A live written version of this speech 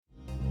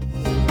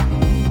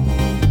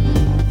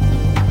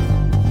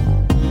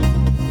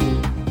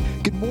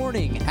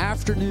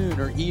afternoon,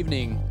 or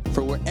evening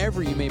for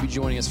wherever you may be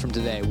joining us from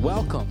today.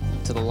 Welcome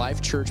to the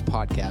Life Church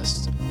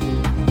Podcast.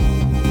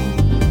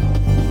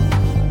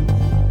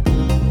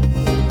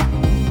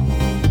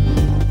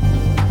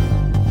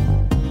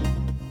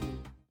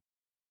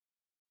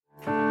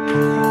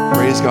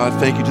 Praise God.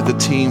 Thank you to the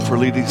team for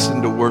leading us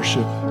into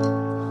worship.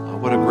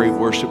 What a great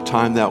worship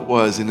time that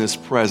was in His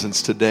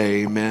presence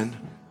today. Amen.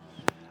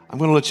 I'm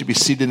going to let you be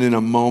seated in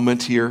a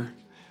moment here.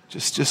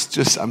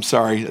 I'm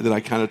sorry that I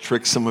kind of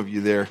tricked some of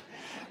you there.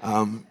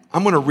 I'm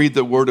going to read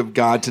the Word of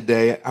God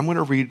today. I'm going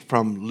to read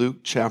from Luke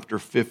chapter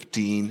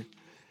 15,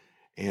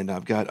 and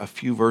I've got a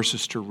few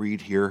verses to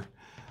read here.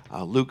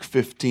 Luke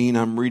 15,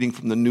 I'm reading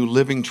from the New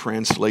Living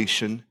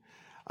Translation.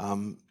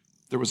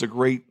 There was a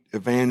great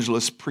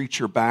evangelist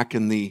preacher back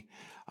in the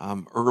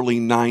early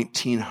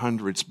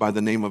 1900s by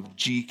the name of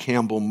G.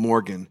 Campbell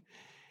Morgan,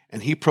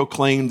 and he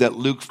proclaimed that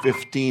Luke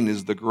 15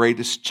 is the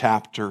greatest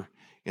chapter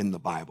in the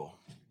Bible.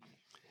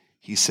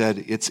 He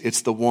said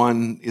it's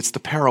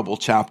the parable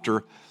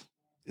chapter.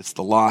 It's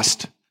the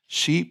lost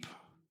sheep,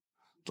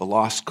 the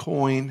lost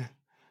coin,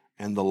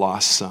 and the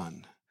lost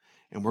son.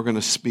 And we're going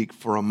to speak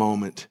for a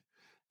moment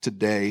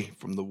today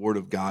from the Word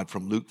of God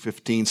from Luke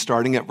 15,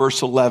 starting at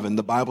verse 11.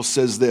 The Bible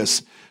says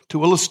this: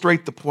 to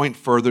illustrate the point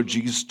further,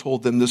 Jesus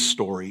told them this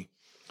story.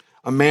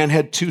 A man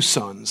had two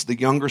sons. The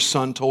younger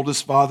son told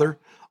his father,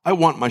 "I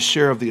want my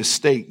share of the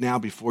estate now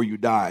before you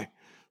die."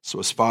 So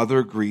his father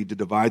agreed to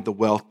divide the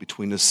wealth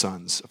between his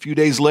sons. A few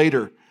days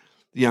later,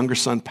 the younger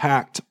son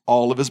packed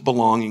all of his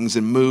belongings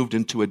and moved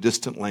into a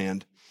distant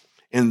land.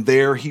 And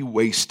there he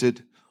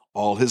wasted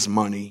all his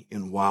money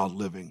in wild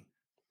living.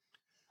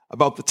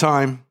 About the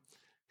time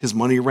his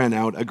money ran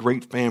out, a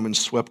great famine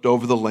swept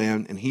over the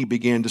land, and he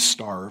began to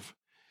starve.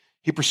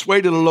 He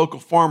persuaded a local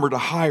farmer to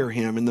hire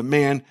him, and the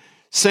man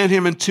sent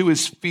him into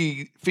his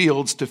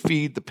fields to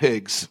feed the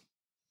pigs.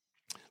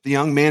 The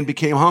young man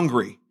became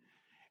hungry,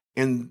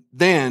 and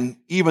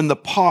then even the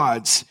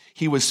pods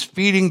he was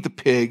feeding the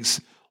pigs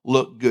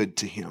looked good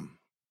to him.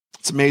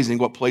 It's amazing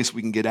what place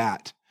we can get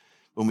at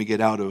when we get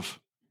out of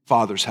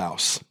Father's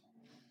house.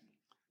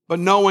 But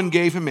no one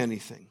gave him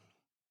anything.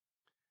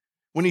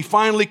 When he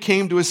finally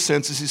came to his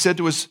senses, he said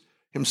to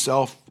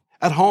himself,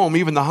 "At home,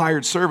 even the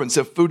hired servants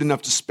have food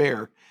enough to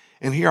spare,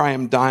 and here I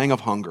am dying of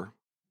hunger.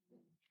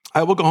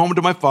 I will go home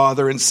to my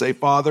father and say,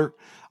 'Father,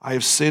 I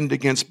have sinned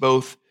against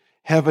both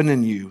heaven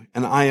and you,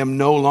 and I am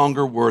no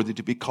longer worthy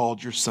to be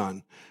called your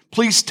son.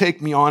 Please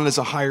take me on as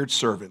a hired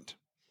servant.'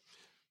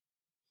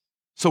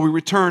 So he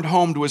returned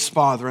home to his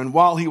father, and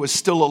while he was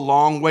still a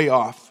long way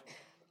off,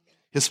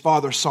 his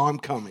father saw him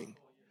coming.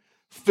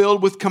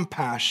 Filled with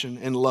compassion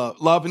and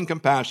love and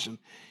compassion,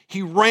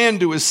 he ran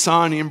to his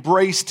son, he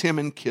embraced him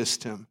and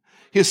kissed him.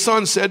 His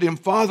son said to him,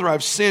 'Father,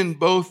 I've sinned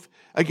both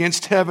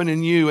against heaven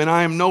and you, and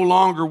I am no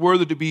longer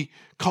worthy to be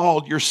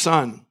called your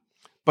son.'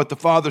 But the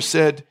father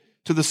said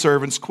to the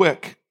servants,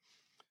 'Quick,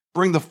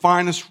 bring the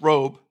finest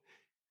robe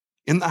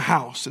in the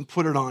house and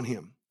put it on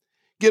him.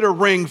 Get a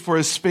ring for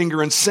his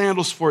finger and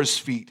sandals for his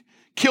feet.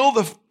 Kill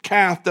the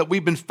calf that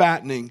we've been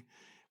fattening.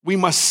 We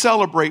must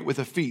celebrate with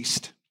a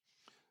feast.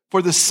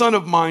 For the son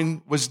of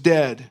mine was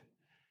dead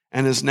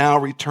and is now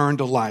returned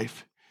to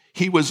life.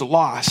 He was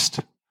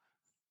lost,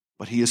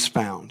 but he is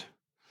found.'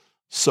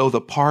 So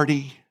the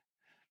party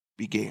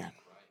began."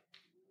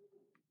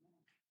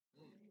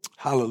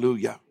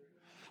 Hallelujah.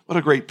 What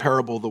a great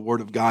parable the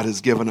Word of God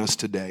has given us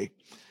today.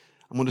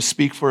 I'm going to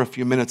speak for a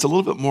few minutes, a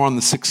little bit more on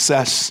the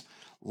success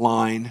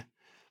line.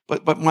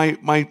 But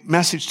my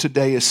message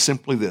today is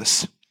simply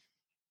this: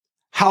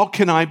 how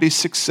can I be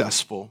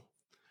successful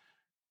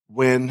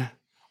when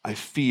I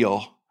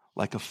feel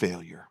like a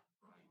failure?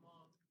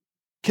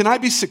 Can I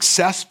be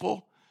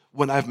successful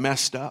when I've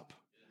messed up?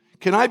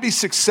 Can I be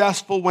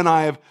successful when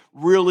I have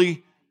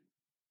really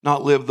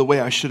not lived the way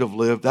I should have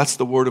lived? That's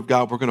the Word of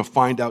God. We're going to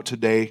find out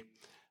today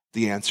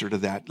the answer to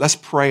that. Let's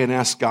pray and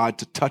ask God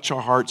to touch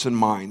our hearts and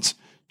minds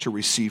to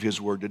receive His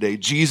Word today.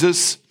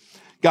 Jesus,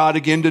 God,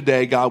 again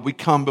today, God, we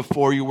come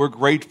before you. We're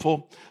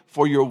grateful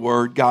for your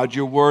Word, God,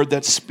 your Word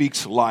that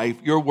speaks life,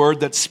 your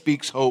Word that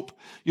speaks hope,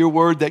 your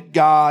Word that,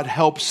 God,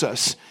 helps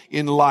us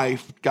in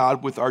life,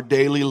 God, with our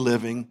daily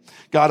living.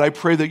 God, I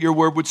pray that your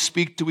Word would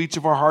speak to each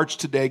of our hearts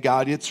today,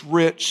 God. It's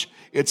rich,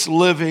 it's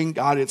living,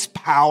 God, it's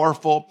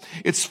powerful,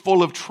 it's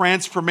full of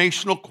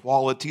transformational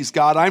qualities,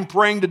 God. I'm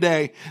praying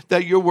today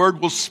that your Word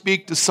will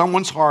speak to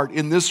someone's heart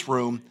in this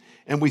room,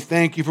 and we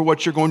thank you for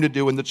what you're going to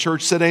do. And the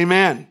church said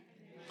amen.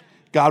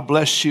 God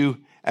bless you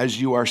as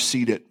you are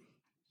seated.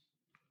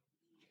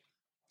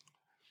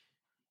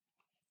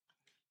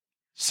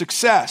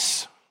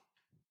 Success.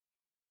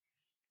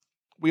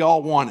 We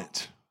all want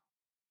it.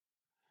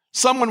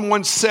 Someone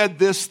once said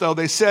this, though.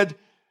 They said,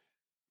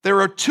 there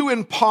are two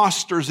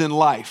imposters in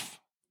life.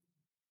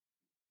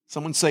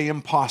 Someone say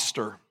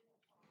imposter.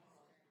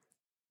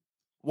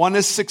 One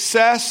is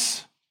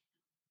success,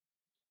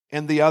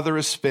 and the other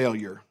is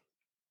failure.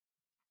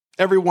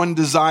 Everyone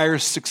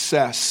desires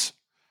success.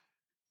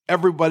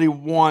 Everybody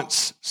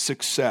wants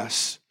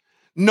success.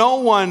 No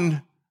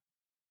one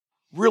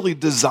really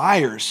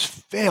desires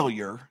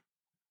failure.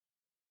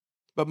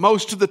 But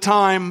most of the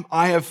time,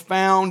 I have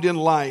found in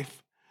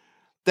life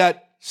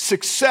that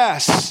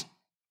success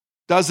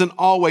doesn't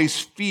always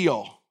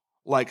feel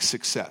like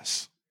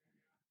success.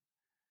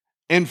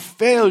 And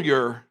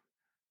failure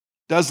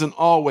doesn't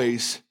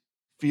always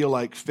feel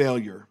like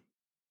failure.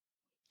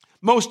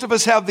 Most of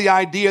us have the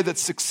idea that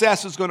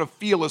success is going to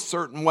feel a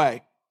certain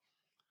way.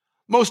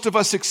 Most of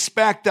us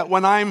expect that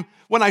when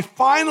I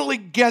finally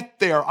get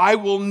there, I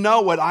will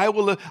know it. I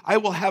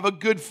will have a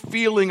good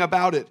feeling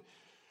about it.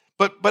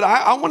 But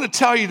I want to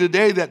tell you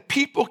today that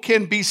people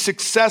can be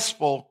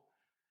successful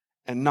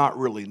and not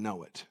really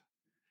know it.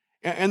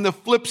 And the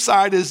flip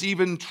side is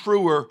even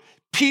truer.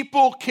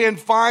 People can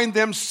find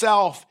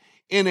themselves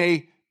in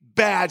a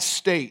bad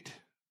state,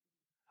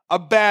 a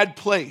bad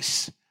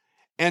place,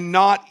 and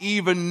not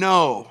even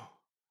know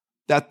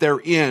that they're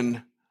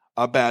in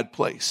a bad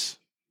place.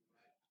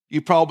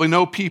 You probably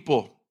know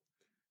people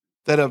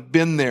that have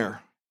been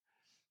there.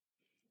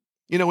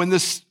 You know, in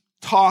this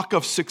talk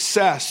of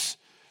success,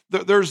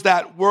 there's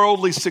that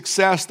worldly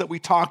success that we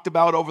talked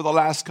about over the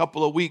last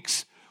couple of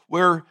weeks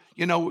where,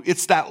 you know,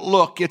 it's that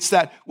look, it's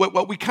that,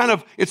 what we kind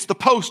of, it's the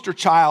poster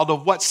child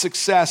of what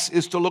success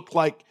is to look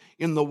like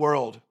in the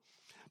world.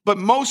 But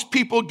most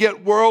people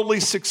get worldly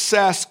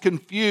success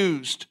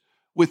confused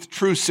with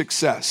true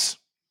success.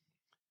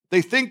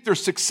 They think they're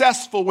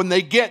successful when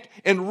they get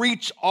and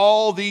reach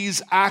all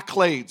these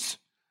accolades.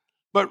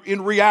 But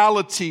in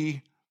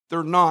reality,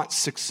 they're not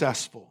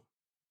successful.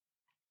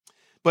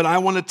 But I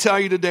want to tell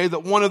you today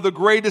that one of the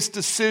greatest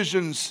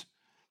decisions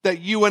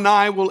that you and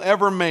I will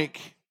ever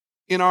make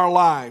in our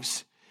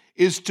lives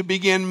is to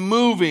begin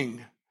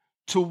moving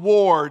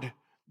toward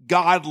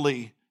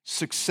godly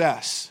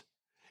success.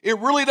 It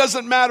really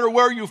doesn't matter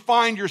where you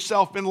find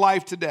yourself in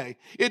life today.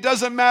 It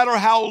doesn't matter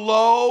how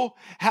low,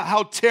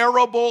 how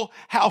terrible,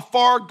 how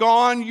far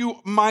gone you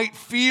might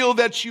feel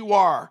that you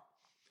are.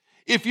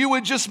 If you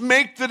would just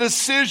make the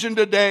decision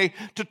today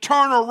to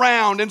turn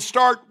around and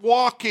start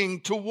walking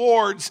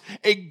towards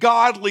a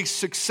godly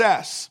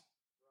success,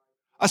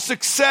 a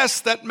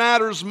success that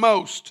matters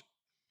most,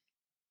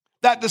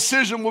 that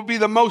decision will be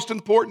the most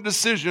important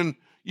decision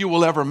you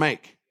will ever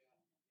make.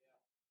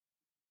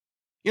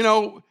 You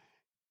know,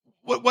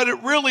 what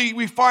it really,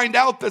 we find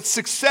out that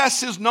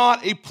success is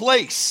not a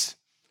place.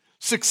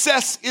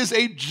 Success is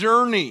a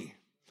journey.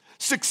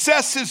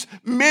 Success is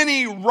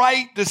many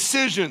right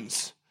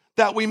decisions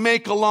that we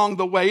make along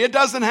the way. It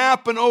doesn't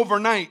happen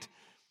overnight.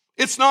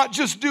 It's not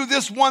just do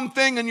this one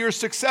thing and you're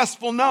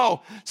successful.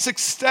 No,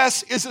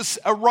 success is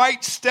a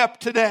right step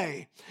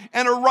today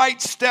and a right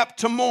step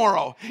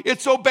tomorrow.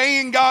 It's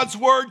obeying God's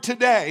word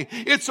today.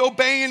 It's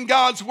obeying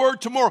God's word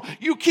tomorrow.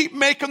 You keep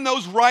making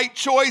those right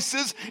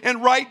choices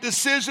and right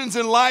decisions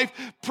in life.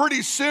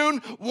 Pretty soon,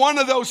 one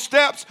of those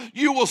steps,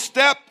 you will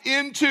step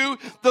into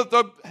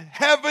the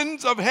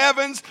heavens of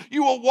heavens.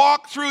 You will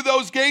walk through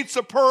those gates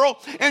of pearl,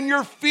 and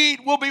your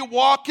feet will be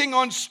walking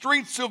on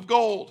streets of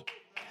gold.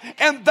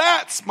 And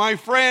that's, my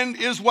friend,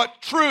 is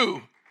what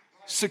true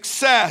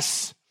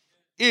success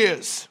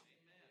is.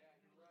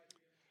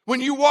 When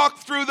you walk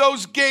through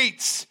those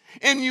gates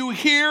and you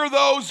hear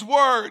those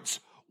words,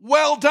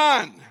 "Well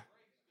done,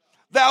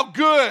 thou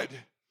good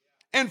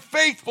and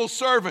faithful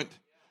servant,"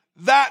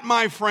 that,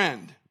 my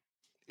friend,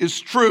 is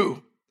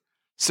true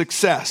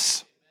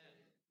success.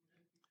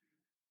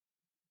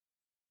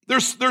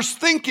 There's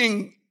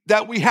thinking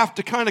that we have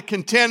to kind of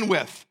contend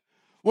with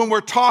when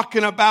we're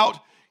talking about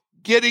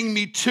getting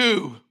me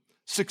to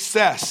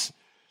success.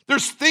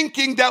 There's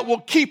thinking that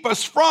will keep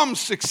us from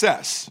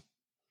success.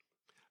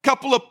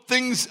 Couple of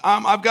things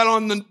I've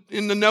got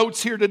in the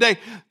notes here today.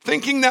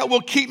 Thinking that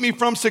will keep me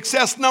from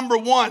success. Number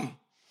one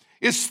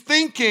is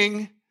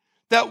thinking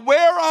that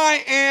where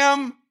I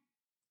am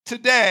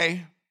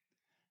today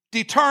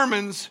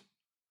determines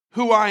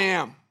who I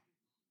am.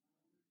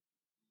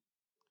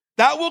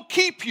 That will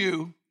keep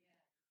you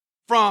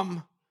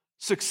from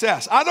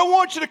success. I don't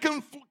want you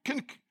to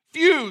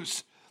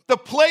confuse the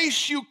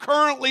place you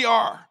currently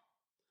are.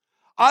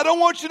 I don't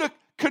want you to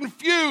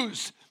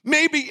confuse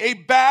maybe a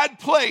bad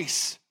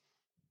place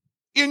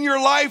in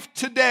your life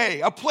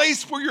today, a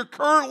place where you're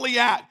currently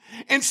at,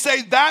 and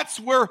say, that's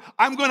where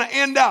I'm going to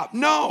end up.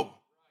 No,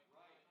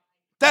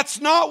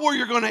 that's not where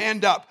you're going to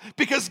end up,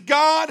 because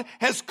God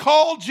has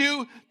called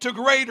you to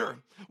greater.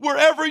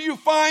 Wherever you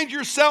find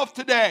yourself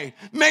today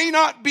may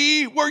not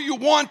be where you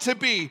want to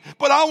be,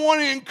 but I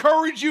want to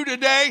encourage you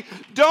today,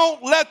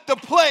 don't let the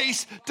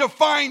place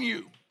define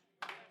you,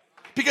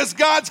 because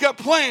God's got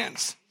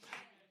plans.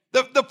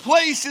 The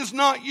place is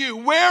not you.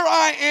 Where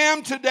I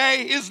am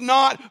today is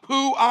not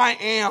who I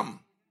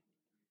am.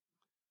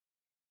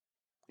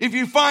 If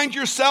you find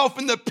yourself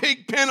in the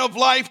pig pen of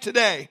life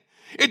today,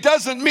 it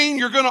doesn't mean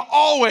you're going to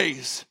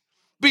always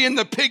be in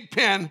the pig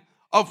pen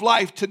of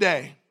life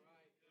today.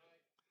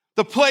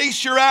 The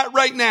place you're at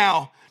right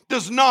now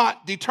does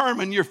not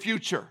determine your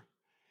future.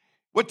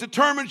 What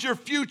determines your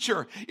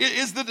future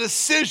is the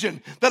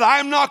decision that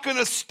I'm not going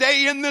to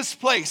stay in this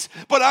place,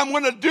 but I'm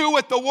going to do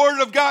what the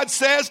Word of God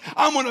says.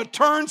 I'm going to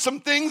turn some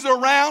things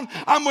around.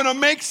 I'm going to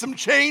make some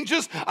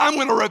changes. I'm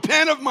going to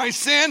repent of my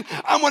sin.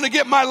 I'm going to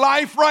get my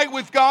life right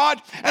with God,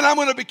 and I'm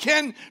going to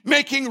begin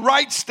making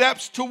right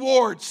steps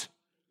towards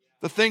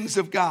the things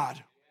of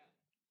God.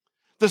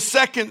 The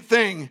second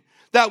thing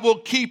that will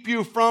keep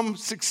you from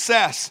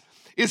success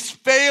is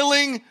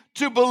failing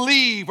to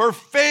believe or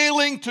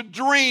failing to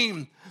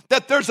dream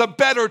that there's a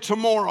better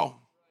tomorrow.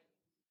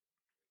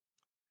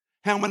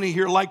 How many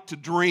here like to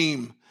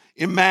dream,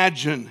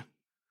 imagine?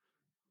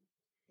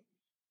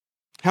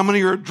 How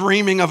many are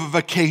dreaming of a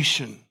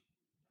vacation?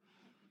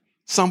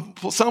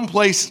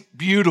 Someplace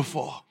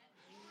beautiful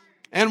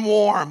and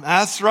warm.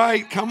 That's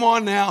right. Come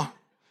on now.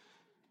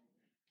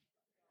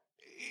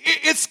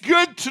 It's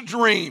good to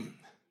dream.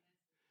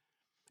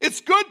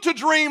 It's good to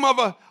dream of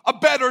a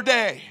better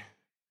day.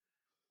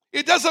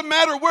 It doesn't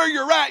matter where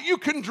you're at. You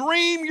can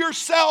dream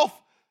yourself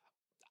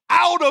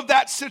out of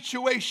that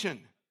situation.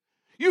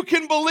 You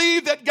can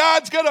believe that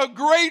God's got a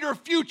greater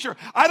future.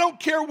 I don't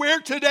care where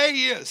today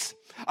is.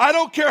 I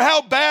don't care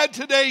how bad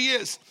today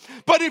is.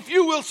 But if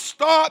you will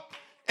stop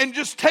and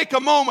just take a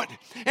moment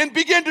and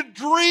begin to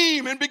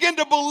dream and begin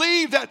to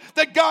believe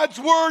that God's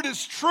word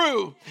is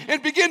true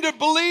and begin to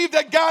believe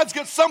that God's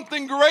got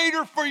something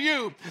greater for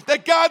you,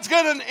 that God's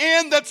got an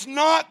end that's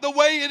not the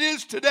way it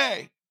is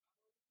today.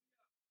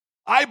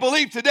 I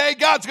believe today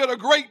God's got a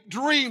great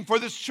dream for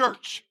this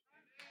church.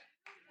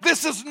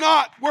 This is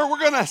not where we're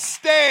going to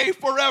stay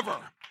forever.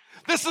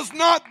 This is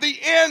not the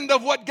end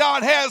of what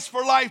God has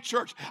for Life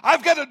Church.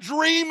 I've got a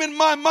dream in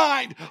my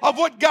mind of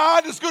what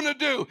God is going to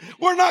do.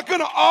 We're not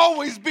going to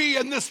always be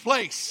in this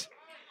place.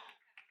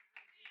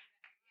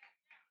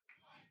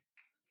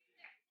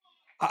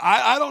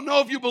 I don't know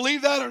if you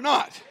believe that or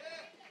not.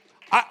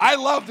 I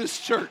love this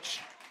church.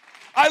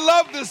 I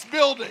love this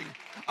building.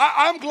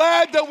 I'm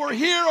glad that we're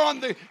here on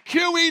the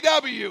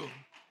QEW.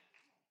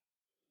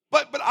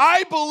 But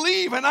I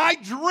believe and I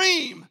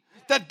dream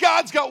that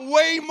God's got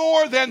way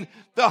more than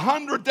the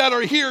 100 that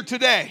are here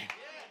today.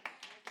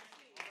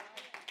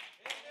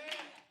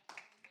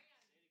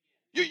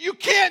 You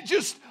can't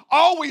just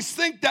always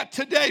think that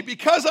today,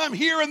 because I'm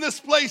here in this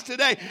place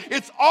today,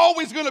 it's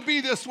always going to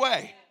be this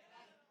way.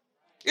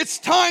 It's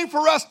time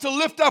for us to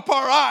lift up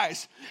our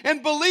eyes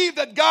and believe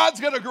that God's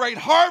got a great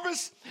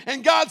harvest,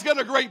 and God's got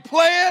a great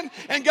plan,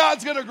 and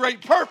God's got a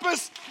great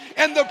purpose,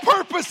 and the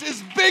purpose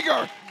is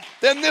bigger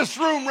than this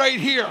room right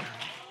here.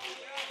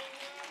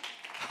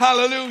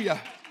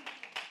 Hallelujah.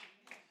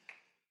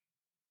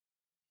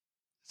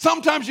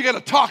 Sometimes you got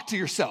to talk to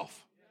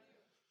yourself.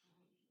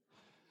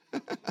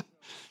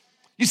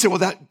 You say, well,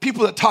 that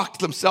people that talk to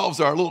themselves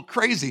are a little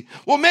crazy.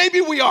 Well,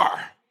 maybe we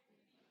are.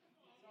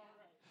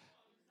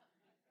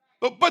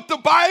 But the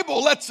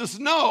Bible lets us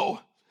know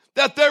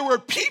that there were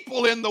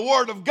people in the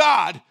Word of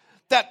God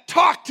that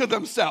talked to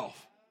themselves.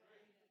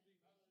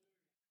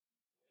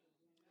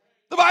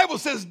 The Bible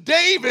says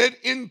David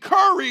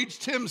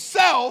encouraged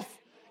himself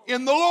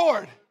in the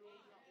Lord.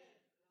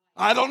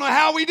 I don't know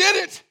how he did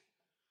it,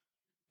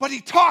 but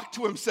he talked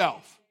to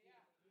himself.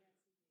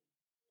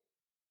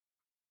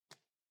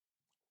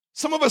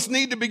 Some of us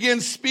need to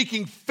begin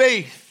speaking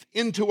faith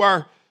into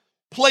our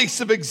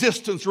place of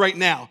existence right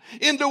now,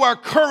 into our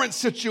current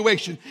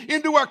situation,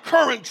 into our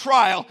current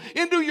trial,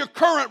 into your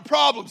current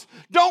problems.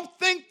 Don't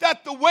think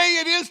that the way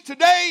it is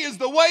today is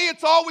the way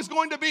it's always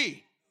going to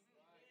be.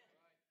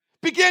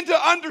 Begin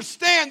to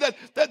understand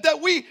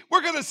that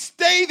we're going to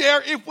stay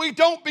there if we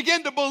don't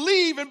begin to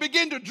believe and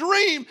begin to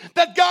dream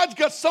that God's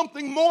got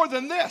something more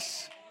than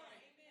this.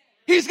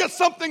 He's got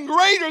something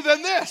greater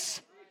than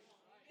this.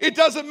 It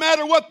doesn't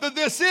matter what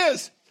this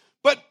is,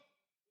 but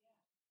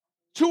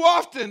too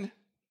often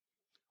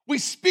we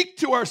speak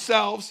to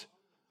ourselves,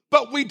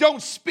 but we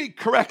don't speak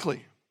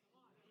correctly.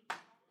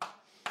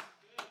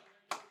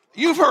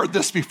 You've heard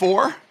this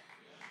before.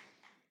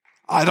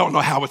 I don't know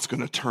how it's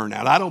going to turn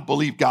out. I don't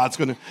believe God's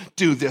going to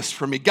do this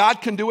for me.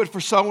 God can do it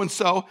for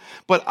so-and-so,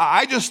 but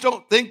I just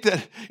don't think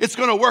that it's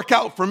going to work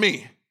out for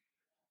me.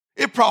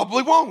 It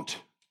probably won't,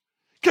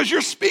 because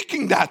you're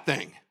speaking that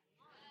thing.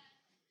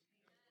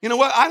 You know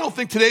what? I don't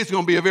think today's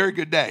going to be a very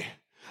good day.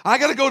 I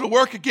got to go to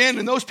work again,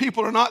 and those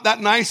people are not that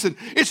nice, and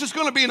it's just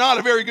going to be not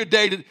a very good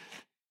day.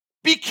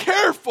 Be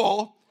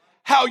careful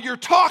how you're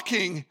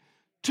talking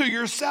to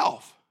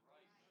yourself.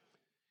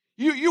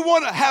 You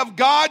want to have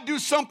God do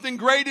something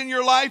great in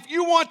your life?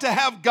 You want to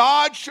have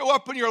God show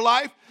up in your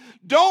life?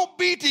 Don't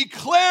be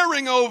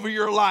declaring over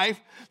your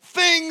life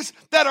things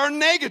that are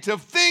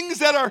negative, things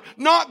that are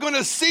not going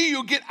to see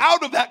you get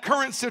out of that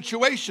current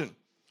situation.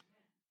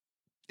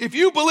 If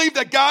you believe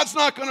that God's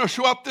not going to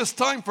show up this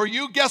time for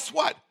you, guess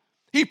what?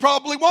 He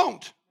probably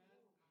won't,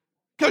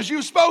 because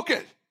you spoke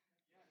it.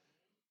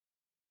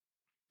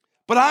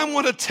 But I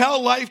want to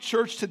tell Life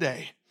Church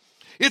today,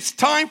 It's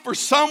time for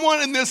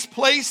someone in this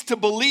place to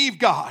believe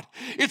God.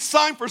 It's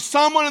time for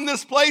someone in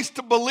this place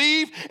to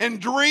believe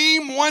and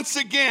dream once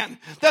again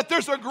that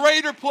there's a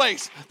greater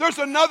place. There's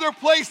another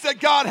place that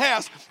God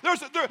has.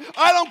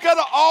 I don't got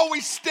to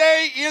always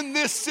stay in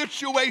this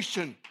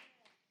situation.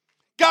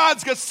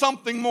 God's got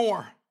something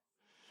more.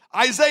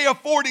 Isaiah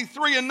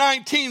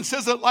 43:19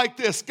 says it like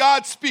this,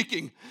 God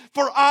speaking,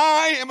 "For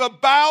I am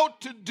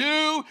about to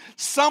do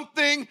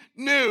something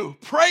new."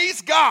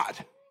 Praise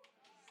God.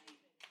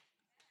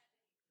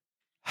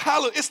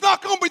 Hallelujah. It's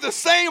not going to be the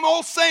same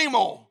old, same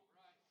old.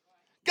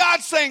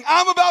 God's saying,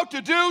 I'm about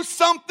to do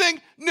something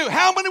new.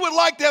 How many would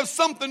like to have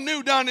something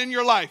new done in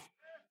your life?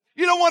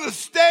 You don't want to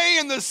stay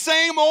in the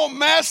same old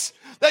mess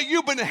that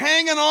you've been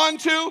hanging on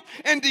to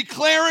and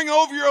declaring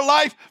over your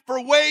life for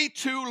way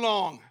too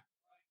long.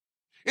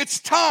 It's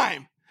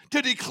time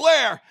to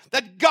declare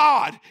that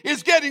God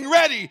is getting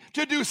ready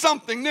to do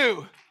something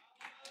new.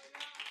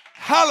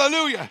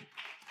 Hallelujah.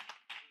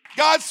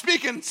 God's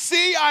speaking,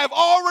 see, I have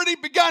already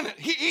begun it.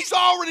 He's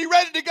already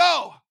ready to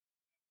go.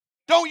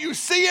 Don't you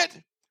see it?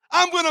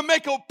 I'm going to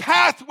make a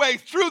pathway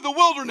through the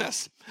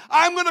wilderness.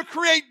 I'm going to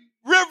create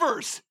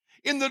rivers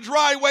in the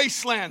dry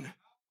wasteland.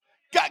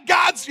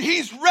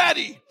 He's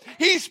ready.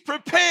 He's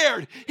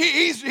prepared.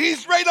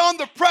 He's right on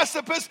the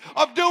precipice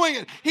of doing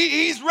it.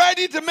 He's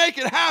ready to make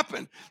it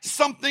happen.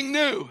 Something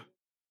new.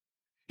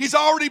 He's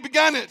already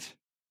begun it.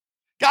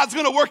 God's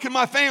going to work in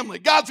my family.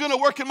 God's going to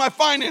work in my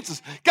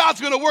finances. God's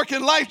going to work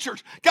in Life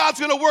Church. God's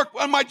going to work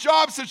on my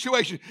job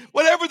situation.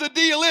 Whatever the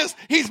deal is,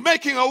 He's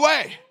making a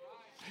way.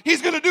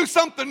 He's going to do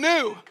something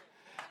new.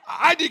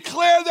 I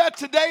declare that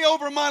today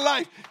over my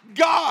life.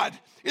 God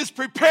is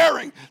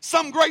preparing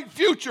some great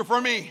future for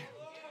me.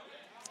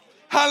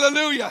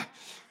 Hallelujah.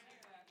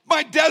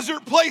 My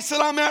desert place that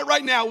I'm at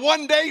right now,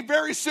 one day,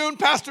 very soon,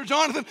 Pastor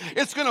Jonathan,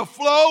 it's going to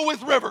flow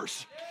with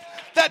rivers.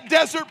 That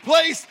desert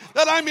place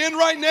that I'm in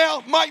right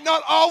now might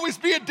not always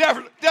be a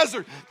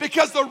desert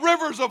because the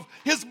rivers of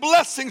His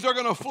blessings are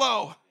going to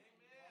flow.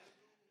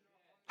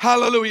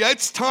 Hallelujah.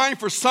 It's time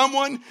for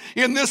someone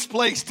in this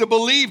place to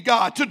believe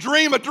God, to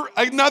dream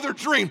another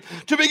dream,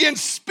 to begin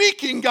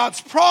speaking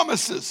God's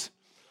promises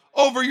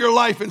over your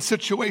life and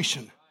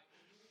situation.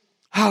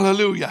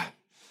 Hallelujah.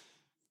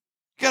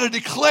 You got to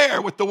declare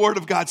what the Word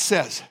of God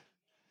says.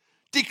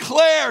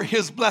 Declare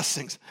His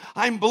blessings.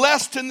 I'm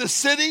blessed in the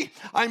city.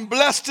 I'm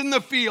blessed in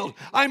the field.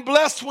 I'm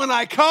blessed when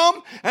I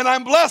come, and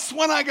I'm blessed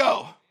when I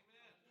go.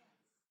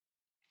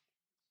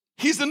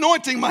 He's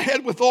anointing my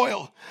head with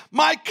oil.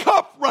 My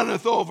cup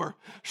runneth over.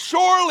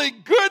 Surely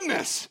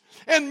goodness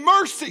and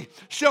mercy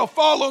shall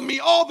follow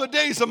me all the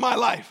days of my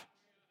life.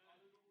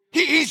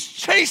 He's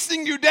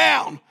chasing you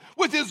down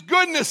with His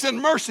goodness and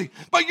mercy,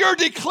 but you're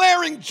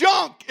declaring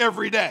junk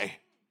every day.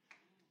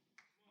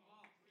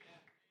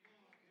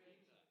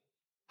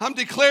 I'm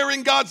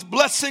declaring God's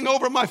blessing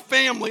over my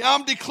family.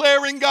 I'm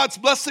declaring God's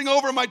blessing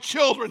over my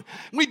children.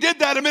 We did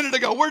that a minute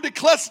ago. We're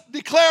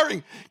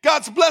declaring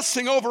God's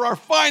blessing over our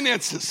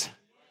finances.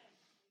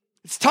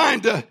 It's time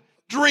to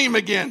dream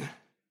again.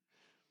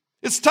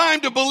 It's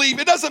time to believe.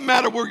 It doesn't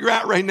matter where you're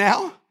at right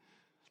now.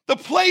 The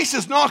place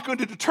is not going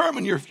to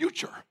determine your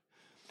future.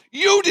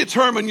 You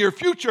determine your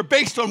future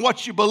based on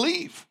what you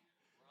believe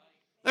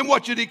and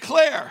what you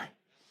declare.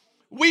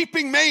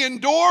 Weeping may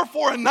endure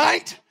for a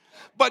night,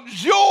 but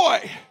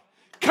joy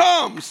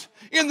comes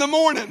in the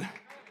morning.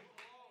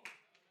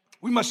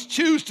 We must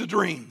choose to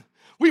dream.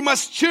 We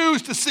must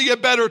choose to see a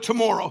better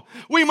tomorrow.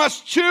 We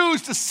must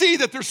choose to see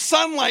that there's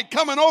sunlight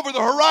coming over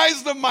the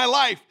horizon of my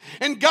life.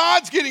 And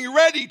God's getting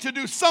ready to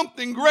do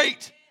something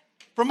great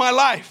for my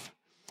life,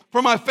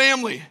 for my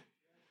family.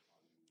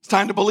 It's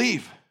time to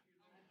believe.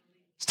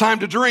 It's time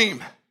to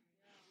dream.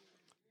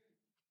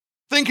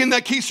 Thinking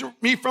that keeps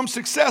me from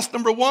success.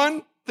 Number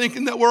one,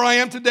 thinking that where I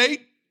am today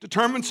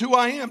determines who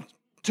I am.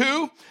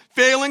 2,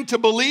 failing to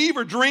believe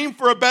or dream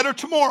for a better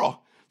tomorrow.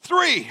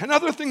 3,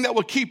 another thing that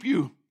will keep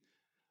you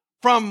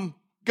from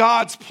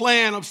God's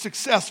plan of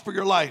success for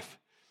your life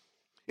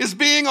is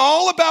being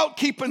all about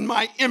keeping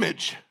my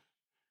image.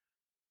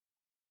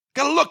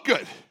 Got to look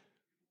good.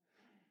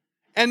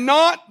 And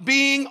not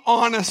being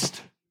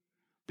honest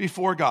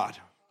before God.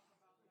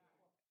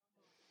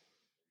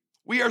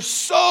 We are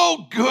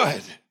so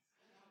good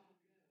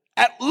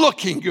at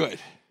looking good.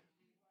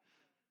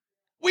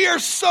 We are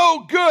so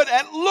good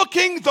at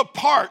looking the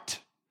part.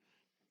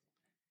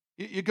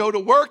 You go to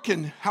work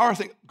and how are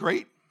things?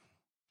 Great.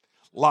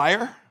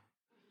 Liar.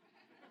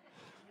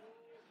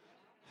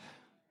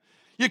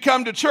 You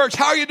come to church.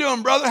 How are you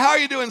doing, brother? How are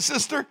you doing,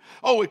 sister?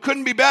 Oh, it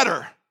couldn't be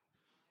better.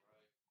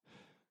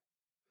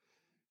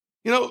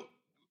 You know,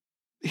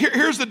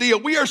 here's the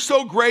deal. We are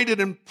so great at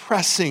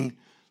impressing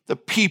the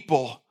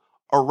people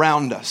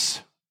around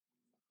us.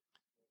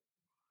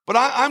 But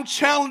I'm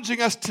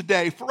challenging us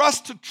today for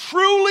us to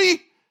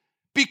truly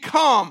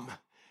become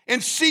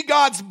and see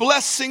God's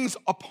blessings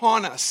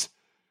upon us.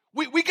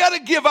 We got to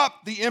give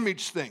up the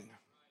image thing.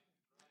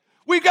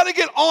 We've got to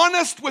get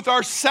honest with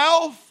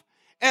ourselves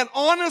and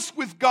honest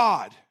with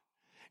God.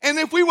 And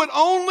if we would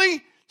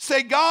only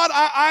Say, God,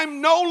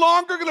 I'm no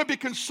longer going to be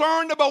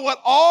concerned about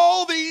what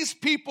all these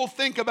people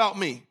think about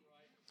me.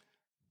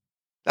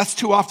 That's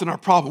too often our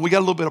problem. We got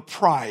a little bit of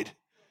pride,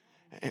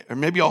 or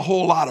maybe a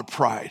whole lot of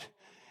pride.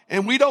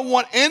 And we don't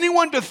want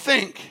anyone to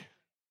think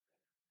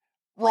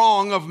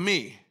wrong of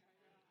me.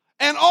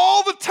 And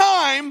all the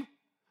time,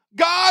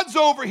 God's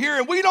over here,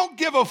 and we don't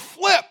give a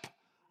flip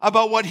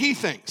about what he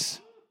thinks.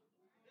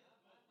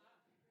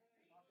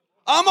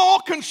 I'm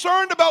all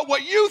concerned about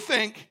what you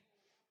think,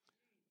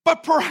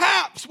 but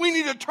perhaps we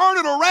need to turn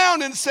it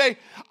around and say,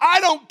 I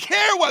don't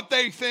care what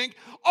they think.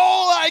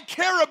 All I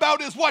care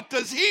about is what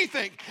does he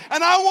think.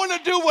 And I want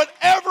to do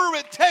whatever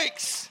it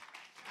takes.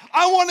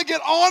 I want to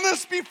get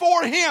honest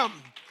before him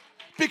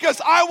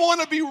because I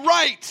want to be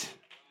right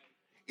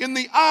in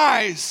the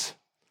eyes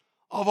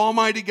of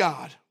Almighty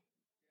God.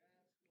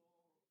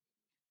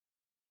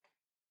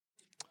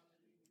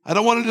 I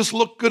don't want to just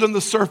look good on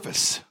the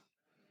surface.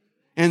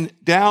 And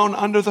down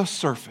under the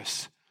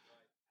surface,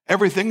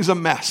 everything's a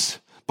mess.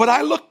 But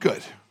I look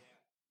good.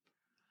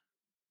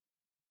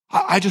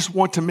 I just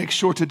want to make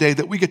sure today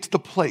that we get to the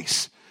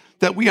place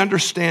that we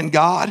understand,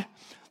 God,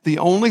 the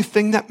only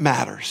thing that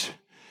matters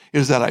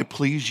is that I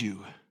please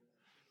you.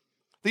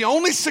 The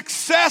only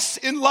success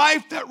in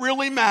life that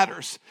really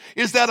matters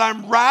is that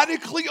I'm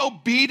radically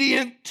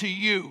obedient to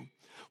you.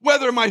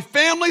 Whether my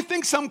family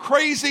thinks I'm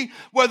crazy,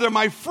 whether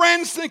my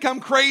friends think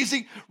I'm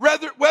crazy,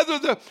 whether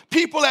the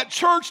people at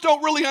church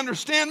don't really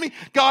understand me,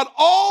 God,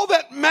 all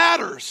that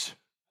matters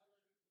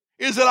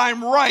is that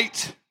I'm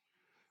right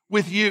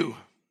with you.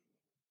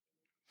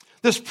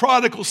 This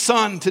prodigal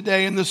son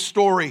today in this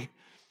story,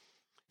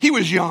 he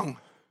was young.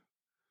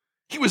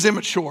 He was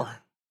immature.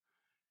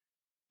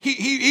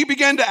 He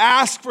began to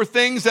ask for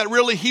things that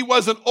really he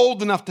wasn't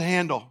old enough to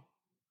handle.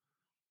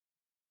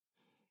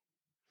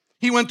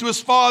 He went to his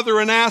father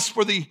and asked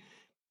for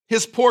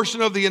his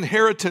portion of the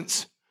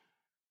inheritance.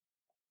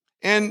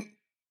 And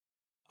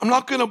I'm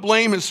not going to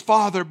blame his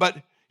father, but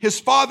his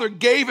father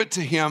gave it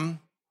to him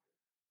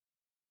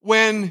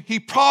when he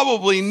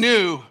probably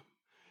knew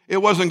it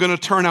wasn't going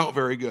to turn out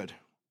very good.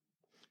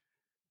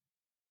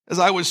 As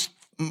I was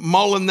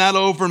mulling that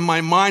over in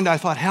my mind, I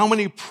thought, how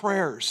many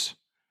prayers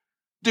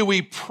do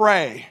we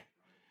pray?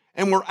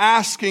 And we're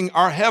asking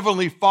our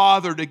Heavenly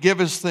Father to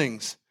give us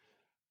things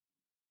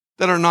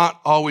that are not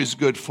always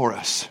good for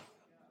us.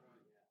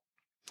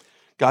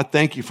 God,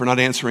 thank you for not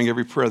answering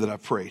every prayer that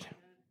I've prayed.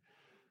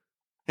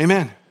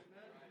 Amen.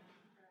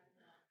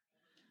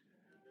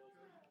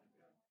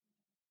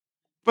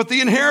 But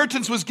the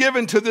inheritance was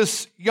given to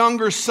this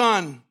younger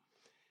son.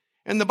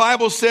 And the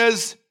Bible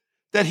says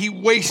that he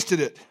wasted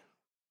it.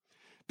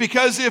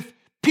 Because if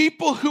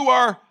people who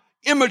are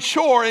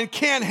immature and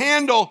can't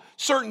handle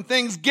certain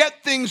things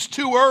get things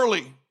too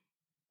early,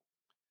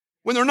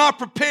 when they're not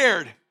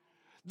prepared,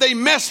 they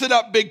mess it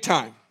up big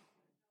time.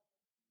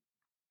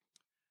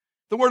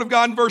 The Word of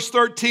God in verse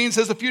 13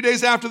 says, a few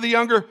days after the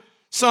younger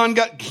son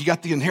got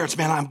the inheritance.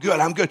 Man, I'm good.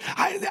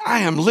 I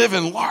am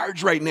living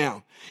large right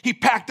now. He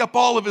packed up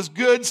all of his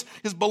goods,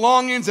 his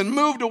belongings, and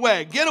moved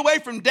away. Get away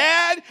from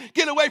dad,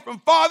 get away from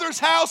father's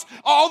house,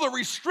 all the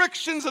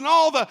restrictions and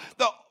all the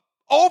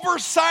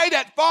oversight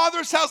at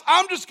father's house.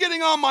 I'm just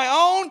getting on my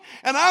own,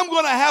 and I'm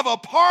going to have a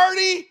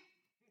party.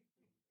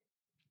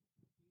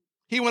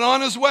 He went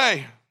on his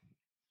way.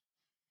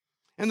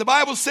 And the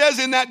Bible says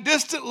in that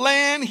distant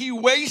land, he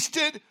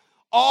wasted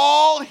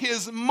all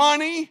his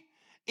money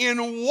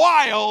in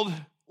wild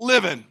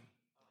living.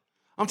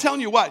 I'm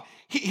telling you what,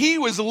 he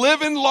was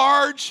living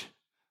large.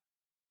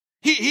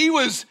 He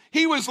was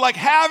like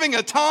having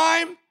a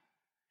time.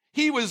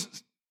 He was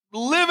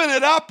living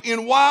it up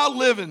in wild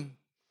living.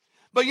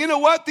 But you know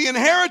what? The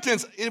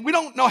inheritance, we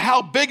don't know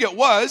how big it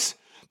was,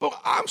 but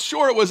I'm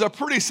sure it was a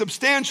pretty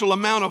substantial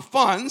amount of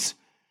funds.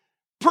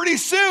 Pretty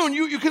soon,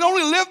 you can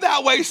only live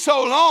that way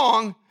so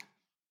long,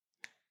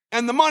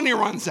 and the money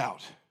runs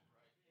out.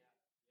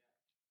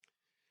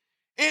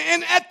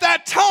 And at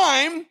that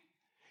time,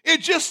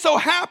 it just so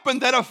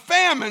happened that a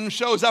famine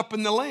shows up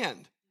in the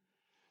land.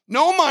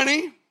 No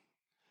money,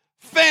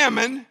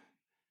 famine,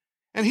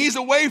 and he's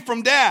away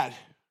from dad.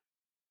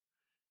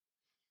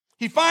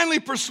 He finally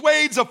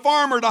persuades a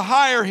farmer to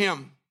hire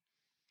him.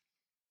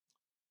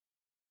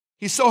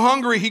 He's so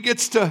hungry, he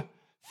gets to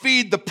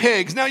feed the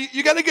pigs. Now,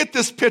 you got to get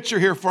this picture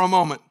here for a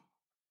moment.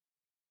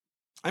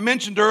 I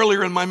mentioned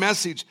earlier in my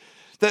message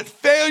that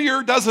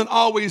failure doesn't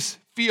always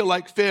feel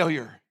like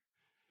failure.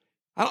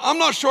 I'm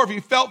not sure if he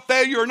felt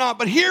failure or not,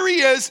 but here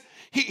he is.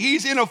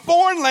 He's in a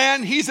foreign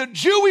land. He's a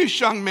Jewish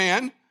young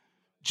man.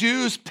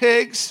 Jews,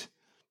 pigs,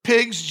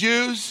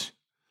 Jews.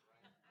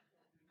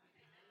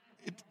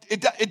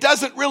 It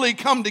doesn't really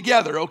come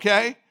together,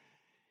 okay?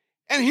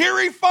 And here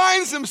he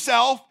finds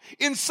himself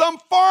in some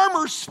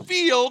farmer's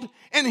field,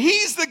 and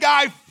he's the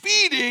guy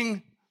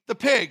feeding the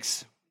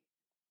pigs.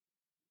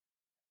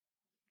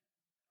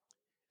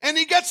 And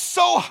he gets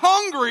so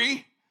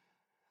hungry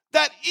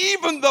that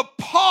even the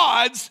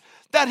pods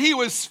that he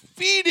was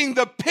feeding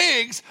the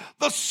pigs,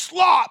 the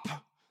slop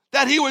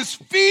that he was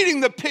feeding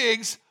the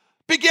pigs,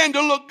 began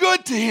to look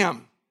good to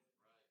him.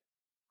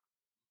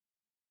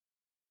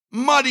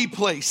 muddy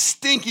place,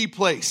 stinky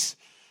place.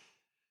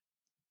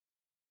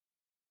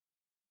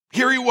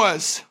 Here he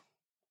was.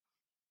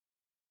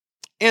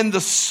 And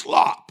the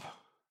slop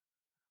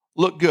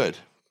looked good.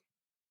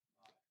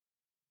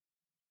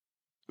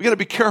 We got to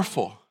be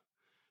careful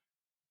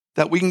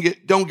that we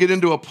don't get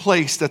into a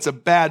place that's a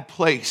bad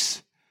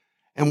place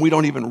and we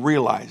don't even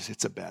realize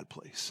it's a bad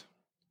place.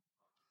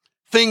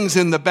 Things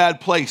in the bad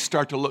place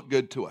start to look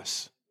good to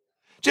us.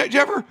 Did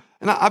you ever,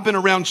 and I've been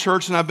around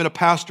church and I've been a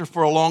pastor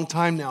for a long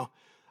time now.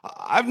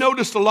 I've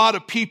noticed a lot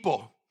of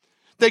people,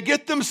 they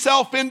get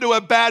themselves into a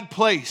bad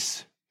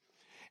place.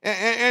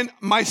 And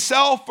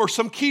myself or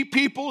some key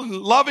people and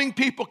loving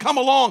people come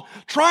along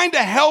trying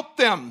to help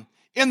them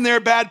in their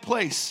bad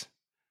place.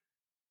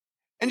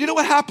 And you know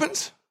what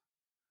happens?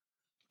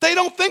 They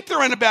don't think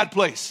they're in a bad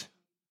place.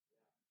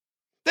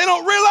 They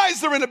don't realize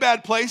they're in a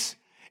bad place.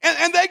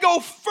 And they go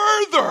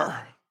further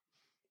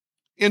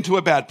into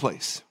a bad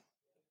place.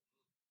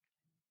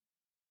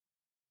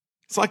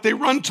 It's like they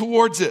run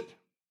towards it.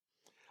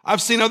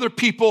 I've seen other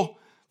people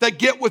that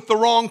get with the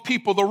wrong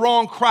people, the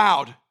wrong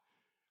crowd.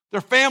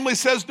 Their family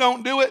says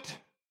don't do it.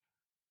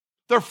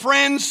 Their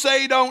friends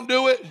say don't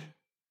do it.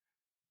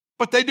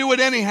 But they do it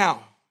anyhow.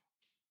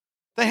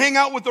 They hang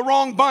out with the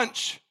wrong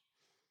bunch.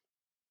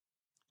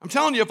 I'm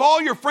telling you, if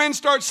all your friends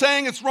start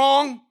saying it's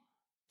wrong,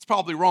 it's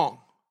probably wrong.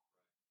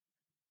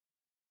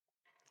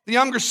 The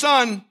younger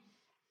son,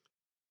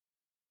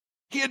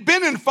 he had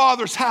been in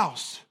father's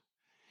house.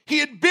 He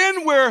had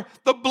been where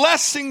the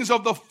blessings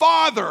of the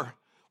father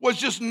was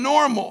just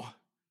normal.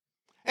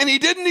 And he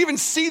didn't even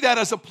see that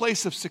as a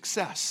place of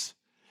success.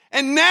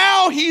 And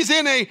now he's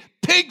in a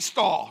pig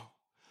stall,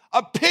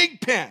 a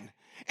pig pen,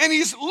 and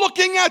he's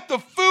looking at the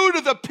food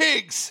of the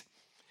pigs,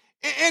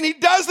 and he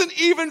doesn't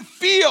even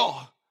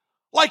feel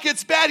like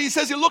it's bad. He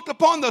says he looked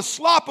upon the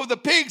slop of the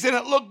pigs and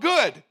it looked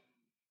good.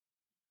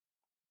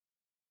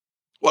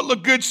 What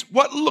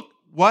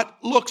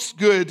looks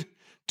good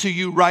to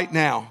you right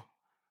now,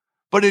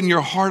 but in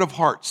your heart of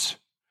hearts,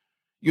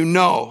 you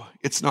know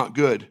it's not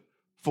good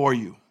for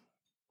you.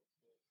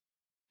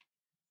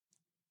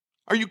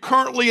 Are you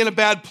currently in a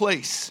bad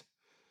place?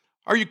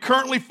 Are you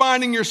currently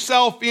finding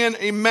yourself in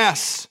a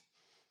mess?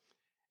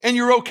 And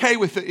you're okay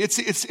with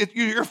it.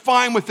 You're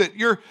fine with it.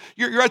 You're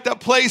at that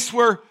place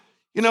where,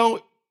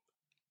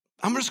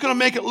 I'm just going to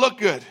make it look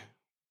good.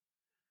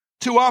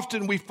 Too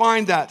often we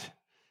find that.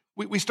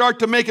 We start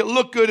to make it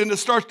look good and it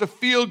starts to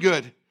feel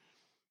good.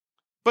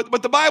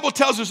 But the Bible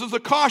tells us, there's a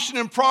caution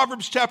in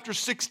Proverbs chapter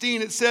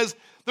 16. It says,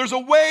 there's a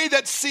way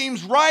that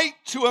seems right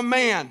to a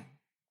man.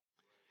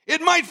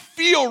 It might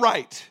feel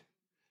right.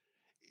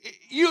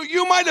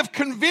 You might have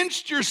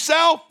convinced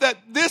yourself that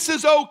this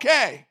is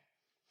okay.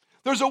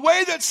 There's a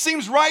way that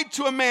seems right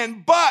to a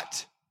man,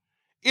 but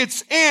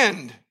its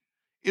end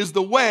is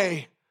the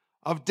way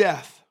of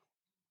death.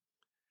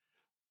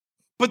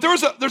 But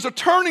there's a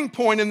turning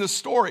point in this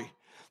story.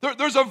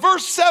 There's a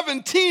verse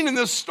 17 in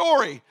this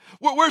story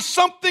where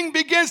something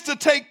begins to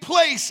take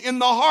place in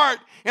the heart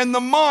and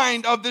the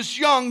mind of this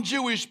young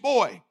Jewish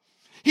boy.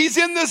 He's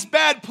in this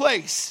bad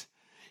place.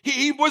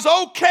 He was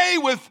okay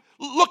with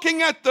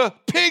looking at the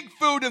pig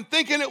food and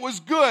thinking it was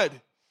good.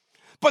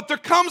 But there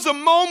comes a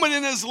moment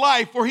in his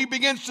life where he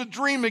begins to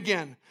dream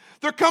again.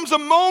 There comes a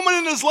moment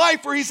in his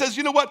life where he says,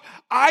 you know what?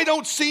 I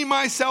don't see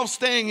myself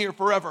staying here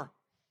forever.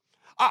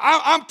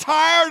 I'm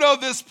tired of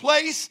this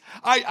place.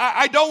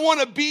 I don't want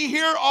to be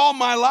here all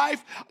my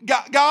life.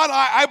 God,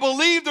 I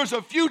believe there's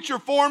a future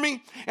for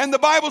me. And the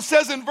Bible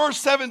says in verse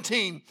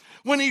 17,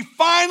 when he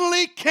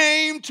finally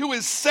came to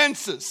his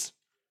senses,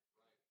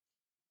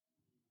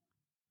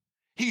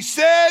 he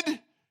said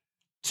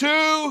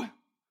to,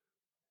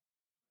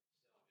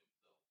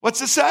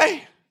 what's it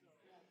say?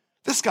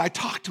 This guy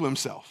talked to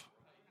himself.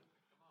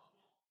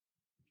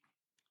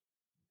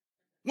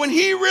 When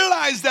he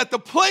realized that the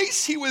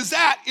place he was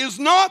at is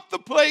not the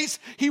place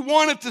he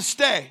wanted to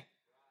stay,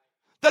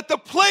 that the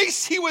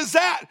place he was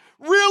at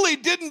really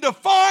didn't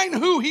define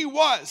who he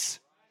was.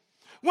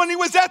 When he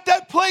was at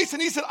that place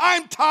and he said,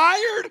 I'm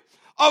tired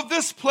of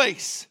this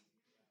place.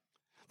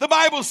 The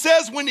Bible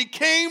says when he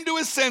came to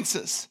his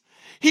senses,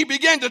 he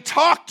began to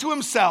talk to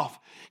himself.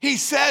 He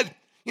said,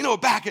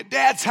 back at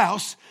Dad's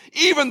house,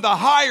 even the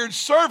hired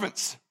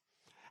servants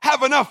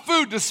have enough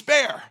food to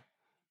spare.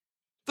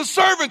 The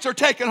servants are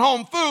taking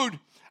home food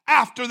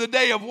after the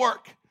day of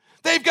work.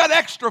 They've got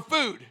extra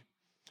food.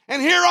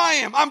 And here I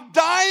am. I'm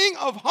dying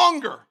of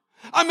hunger.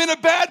 I'm in a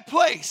bad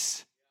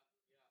place.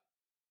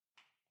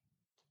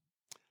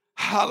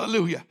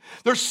 Hallelujah.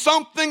 There's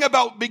something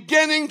about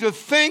beginning to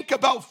think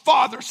about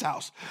Father's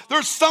house.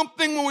 There's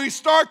something when we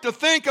start to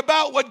think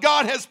about what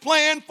God has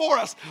planned for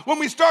us. When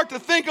we start to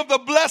think of the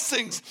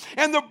blessings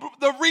and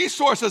the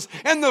resources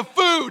and the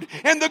food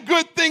and the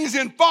good things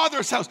in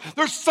Father's house.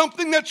 There's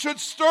something that should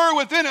stir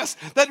within us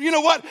that, you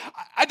know what?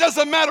 It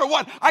doesn't matter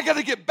what. I got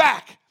to get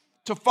back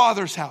to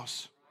Father's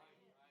house.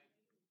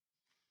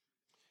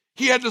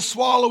 He had to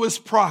swallow his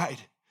pride.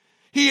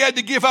 He had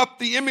to give up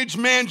the image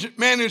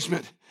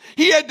management.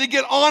 He had to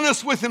get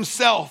honest with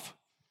himself.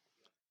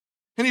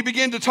 And he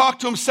began to talk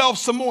to himself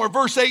some more.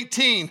 Verse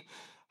 18,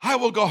 I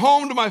will go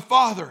home to my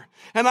father,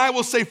 and I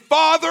will say,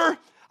 Father,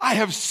 I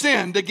have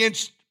sinned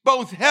against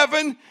both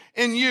heaven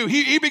and you.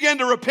 He began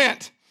to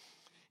repent.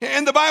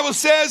 And the Bible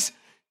says,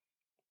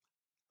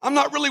 I'm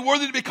not really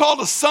worthy to be called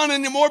a son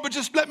anymore, but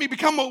just let me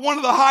become one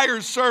of the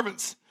hired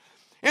servants.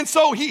 And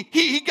so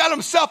he got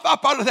himself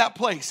up out of that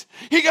place.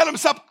 He got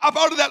himself up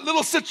out of that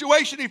little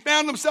situation he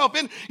found himself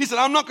in. He said,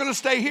 I'm not going to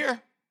stay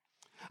here.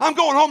 I'm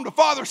going home to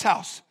Father's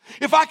house.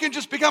 If I can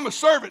just become a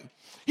servant,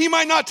 he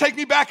might not take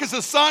me back as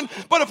a son,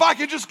 but if I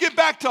can just get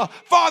back to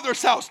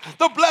Father's house,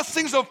 the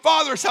blessings of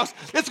Father's house,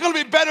 it's going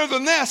to be better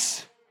than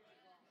this.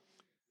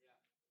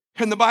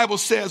 And the Bible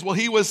says, well,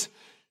 he was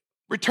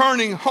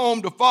returning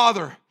home to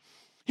Father.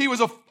 He was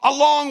a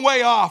long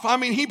way off. I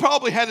mean, he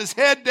probably had his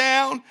head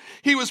down.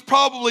 He was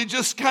probably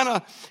just kind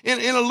of in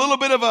a little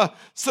bit of a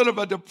sort of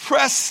a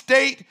depressed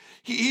state.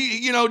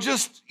 He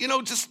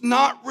just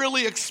not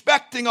really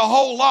expecting a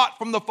whole lot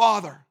from the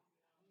Father.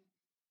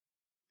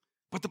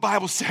 But the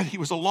Bible said he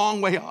was a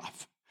long way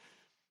off.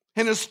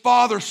 And his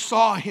father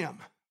saw him.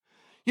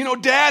 You know,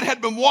 Dad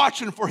had been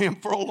watching for him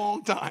for a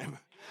long time.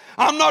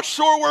 I'm not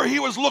sure where he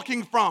was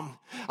looking from.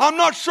 I'm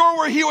not sure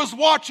where he was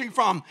watching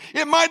from.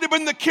 It might have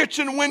been the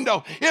kitchen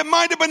window. It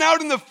might have been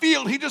out in the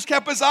field. He just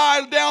kept his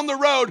eye down the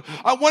road.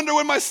 I wonder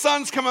when my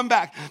son's coming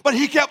back. But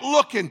he kept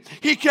looking.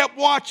 He kept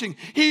watching.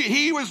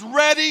 He was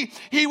ready.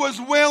 He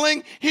was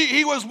willing.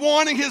 He was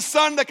wanting his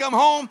son to come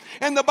home.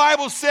 And the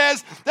Bible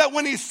says that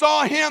when he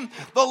saw him,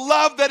 the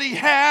love that he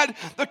had,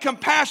 the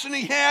compassion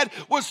he had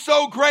was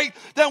so great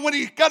that when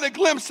he got a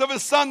glimpse of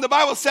his son, the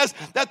Bible says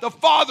that the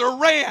father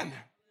ran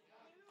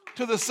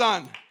to the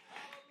son.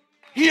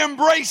 He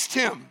embraced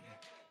him.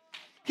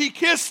 He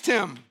kissed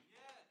him.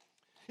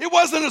 It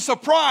wasn't a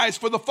surprise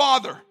for the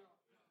father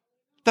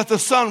that the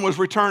son was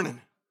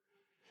returning,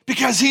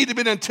 because he'd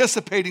been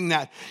anticipating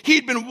that.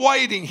 He'd been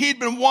waiting. He'd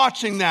been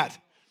watching that.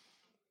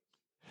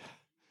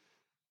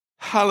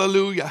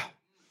 Hallelujah.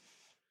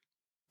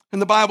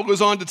 And the Bible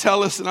goes on to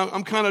tell us, and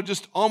I'm kind of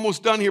just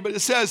almost done here, but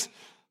it says,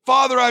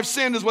 Father, I've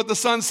sinned, is what the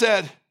son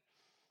said.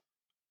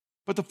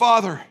 But the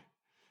father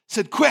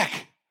said, quick,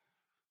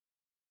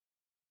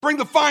 bring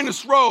the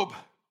finest robe,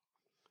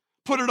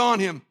 put it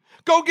on him.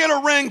 Go get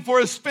a ring for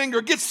his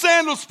finger. Get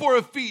sandals for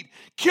his feet.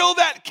 Kill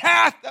that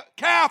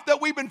calf that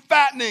we've been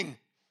fattening.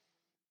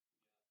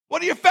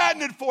 What are you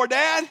fattening for,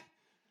 Dad?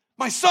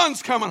 My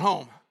son's coming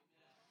home.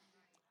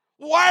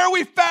 Why are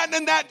we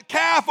fattening that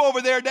calf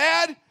over there,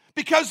 Dad?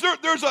 Because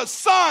there's a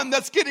son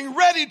that's getting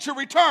ready to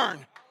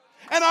return.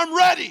 And I'm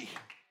ready.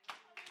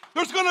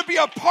 There's going to be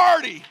a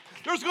party.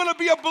 There's going to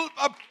be a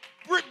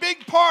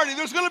big party.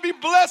 There's going to be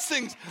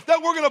blessings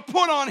that we're going to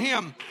put on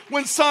him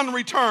when son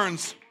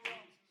returns.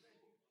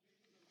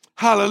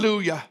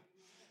 Hallelujah.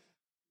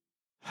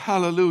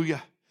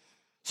 Hallelujah.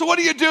 So what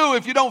do you do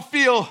if you don't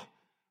feel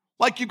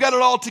like you've got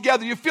it all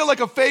together? You feel like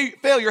a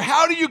failure.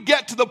 How do you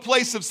get to the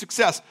place of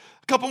success?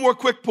 A couple more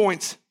quick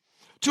points.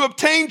 To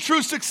obtain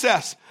true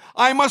success,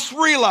 I must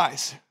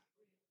realize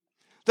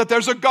that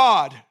there's a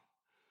God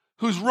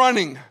who's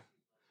running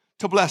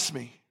to bless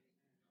me.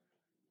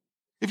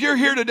 If you're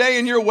here today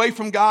and you're away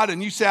from God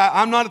and you say,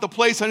 I'm not at the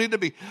place I need to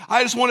be,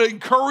 I just want to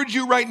encourage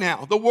you right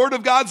now. The Word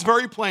of God's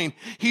very plain.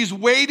 He's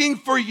waiting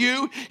for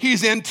you.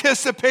 He's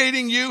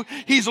anticipating you.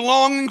 He's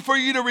longing for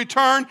you to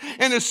return.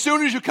 And as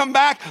soon as you come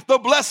back, the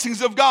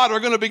blessings of God are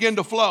going to begin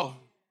to flow.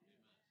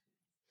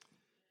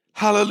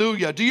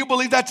 Hallelujah. Do you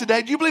believe that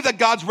today? Do you believe that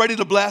God's ready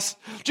to bless?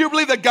 Do you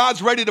believe that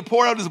God's ready to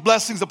pour out his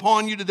blessings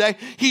upon you today?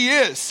 He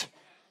is.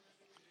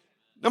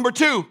 Number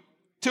 2,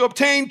 to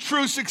obtain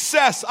true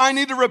success, I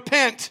need to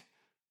repent.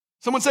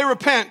 Someone say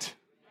repent.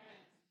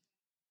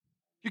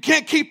 You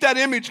can't keep that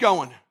image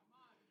going.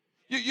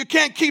 You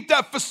can't keep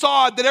that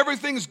facade that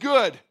everything's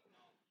good.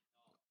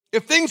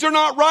 If things are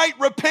not right,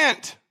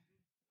 repent.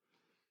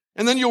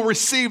 And then you'll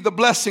receive the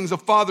blessings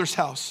of Father's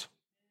house.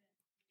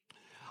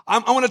 I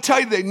want to tell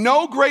you today,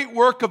 no great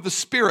work of the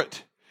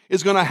Spirit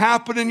is going to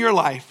happen in your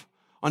life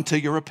until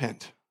you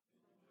repent.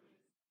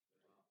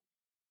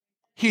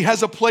 He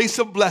has a place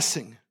of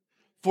blessing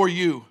for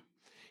you.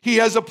 He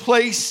has a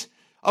place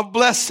of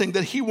blessing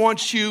that he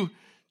wants you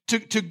to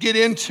get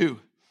into.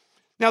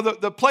 Now,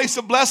 the place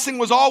of blessing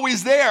was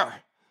always there,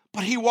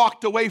 but he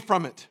walked away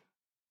from it.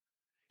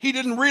 He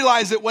didn't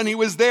realize it when he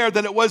was there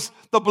that it was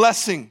the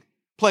blessing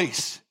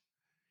place.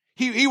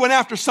 He went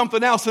after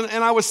something else, and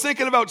I was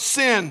thinking about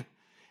sin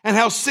and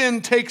how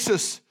sin takes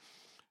us.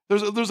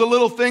 There's a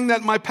little thing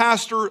that my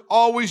pastor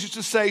always used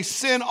to say,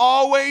 sin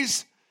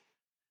always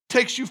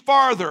takes you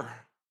farther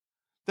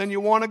than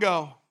you want to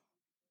go.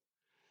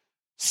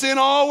 Sin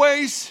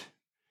always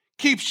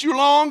keeps you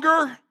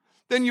longer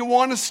than you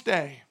want to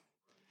stay.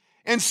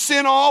 And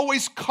sin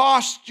always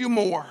costs you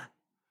more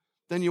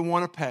than you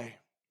want to pay.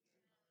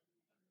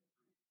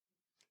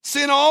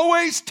 Sin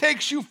always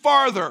takes you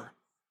farther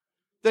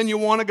than you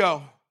want to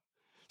go.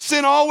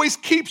 Sin always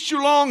keeps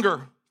you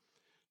longer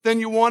than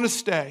you want to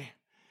stay.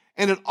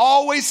 And it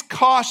always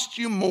costs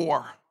you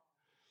more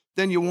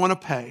than you want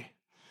to pay.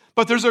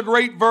 But there's a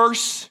great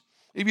verse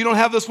If you don't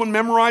have this one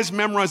memorized,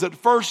 memorize it.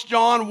 1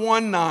 John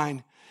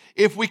 1:9.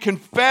 If we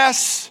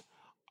confess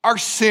our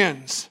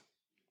sins,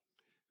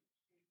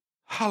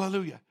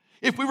 hallelujah.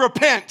 If we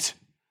repent,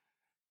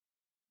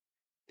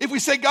 if we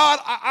say, God,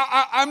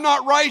 I'm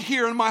not right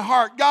here in my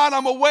heart. God,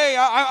 I'm away.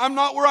 I'm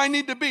not where I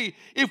need to be.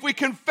 If we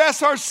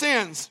confess our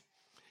sins,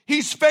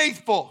 He's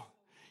faithful.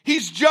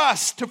 He's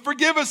just to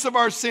forgive us of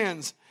our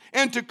sins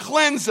and to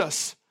cleanse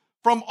us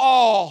from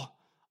all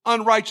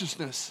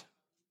unrighteousness.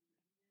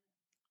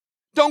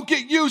 Don't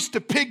get used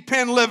to pig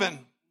pen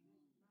living.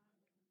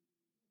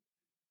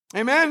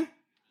 Amen?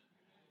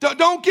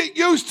 Don't get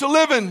used to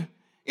living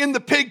in the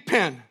pig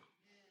pen.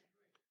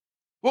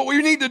 What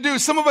we need to do,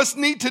 some of us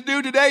need to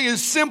do today,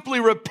 is simply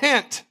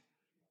repent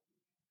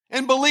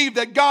and believe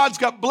that God's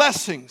got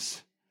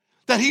blessings,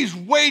 that He's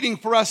waiting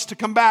for us to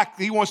come back,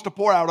 that He wants to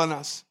pour out on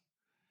us.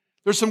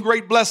 There's some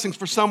great blessings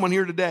for someone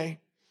here today.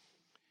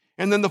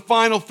 And then the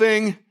final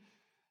thing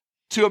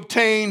to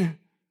obtain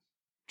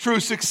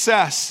true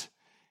success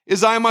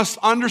is I must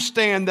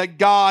understand that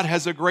God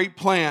has a great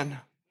plan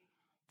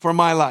for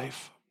my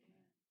life.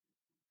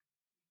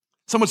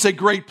 Someone say,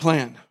 great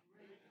plan.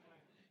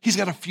 He's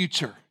got a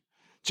future.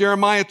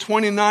 Jeremiah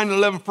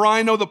 29:11, for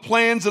I know the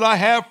plans that I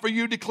have for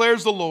you,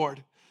 declares the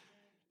Lord.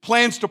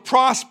 Plans to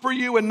prosper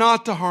you and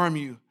not to harm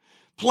you.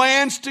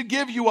 Plans to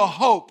give you a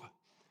hope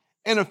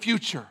and a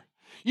future.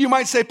 You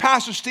might say,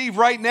 Pastor Steve,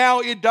 right now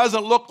it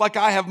doesn't look like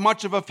I have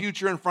much of a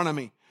future in front of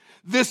me.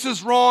 This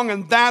is wrong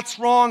and that's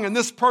wrong and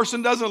this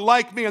person doesn't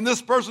like me and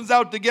this person's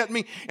out to get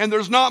me and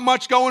there's not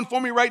much going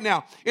for me right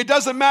now. It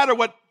doesn't matter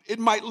what it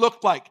might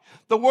look like.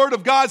 The Word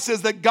of God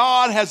says that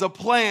God has a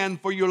plan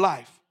for your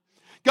life.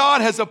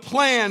 God has a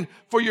plan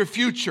for your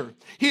future.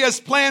 He has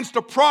plans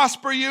to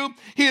prosper you.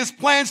 He has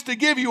plans to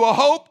give you a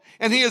hope,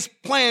 and He has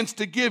plans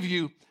to give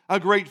you a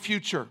great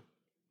future.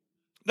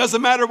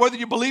 Doesn't matter whether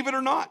you believe it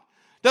or not.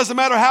 Doesn't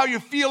matter how you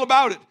feel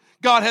about it.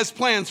 God has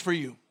plans for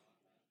you.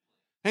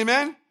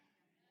 Amen?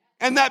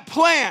 And that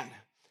plan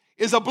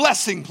is a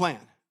blessing plan.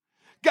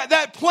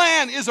 That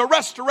plan is a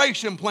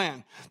restoration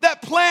plan.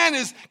 That plan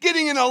is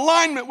getting in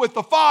alignment with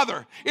the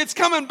Father. It's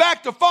coming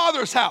back to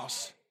Father's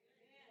house.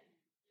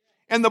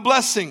 And the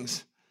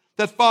blessings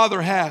that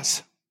Father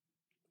has.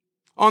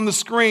 On the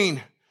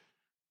screen,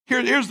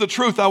 here's the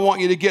truth I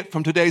want you to get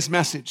from today's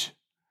message.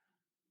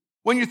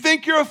 When you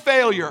think you're a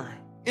failure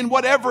in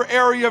whatever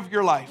area of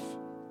your life,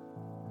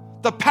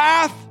 the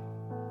path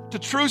to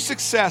true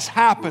success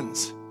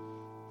happens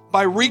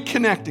by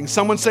reconnecting.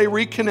 Someone say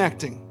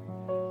reconnecting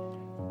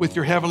with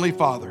your Heavenly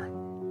Father.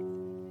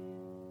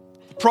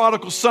 The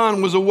prodigal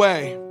son was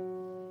away.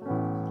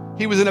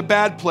 He was in a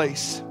bad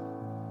place.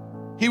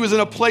 He was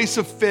in a place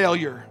of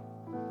failure.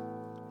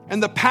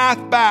 And the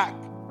path back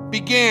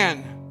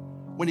began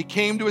when he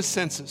came to his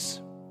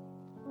senses.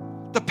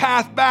 The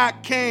path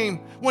back came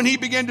when he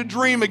began to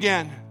dream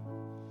again.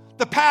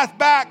 The path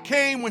back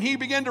came when he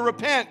began to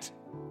repent.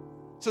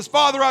 He says,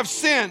 Father, I've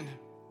sinned.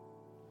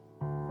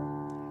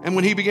 And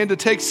when he began to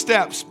take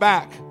steps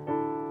back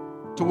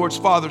towards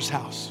Father's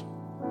house.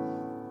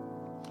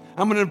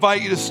 I'm going to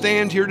invite you to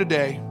stand here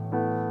today.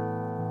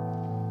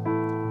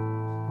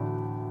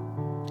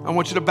 I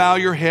want you to bow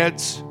your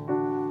heads.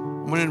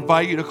 I'm going to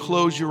invite you to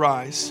close your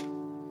eyes.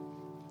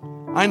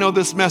 I know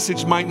this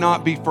message might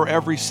not be for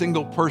every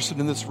single person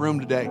in this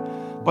room today,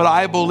 but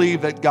I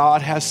believe that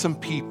God has some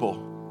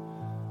people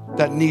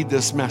that need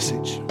this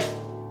message.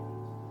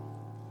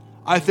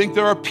 I think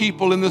there are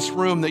people in this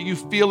room that you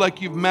feel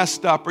like you've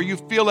messed up, or you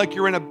feel like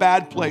you're in a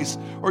bad place,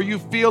 or you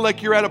feel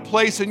like you're at a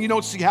place and you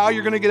don't see how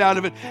you're going to get out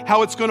of it,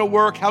 how it's going to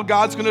work, how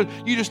God's going to,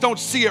 you just don't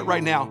see it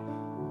right now.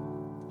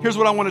 Here's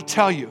what I want to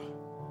tell you.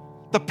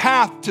 The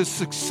path to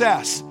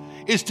success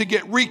is to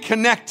get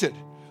reconnected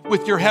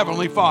with your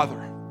Heavenly Father.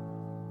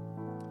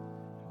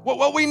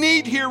 What we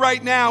need here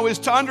right now is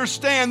to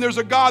understand there's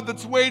a God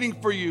that's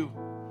waiting for you.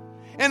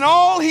 And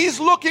all He's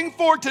looking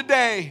for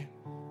today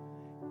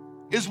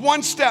is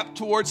one step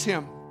towards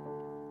Him.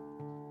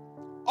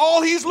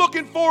 All He's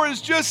looking for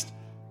is just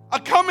a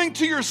coming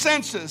to your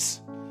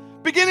senses,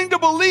 beginning to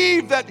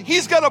believe that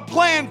He's got a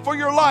plan for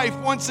your life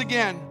once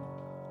again.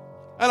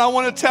 And I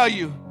want to tell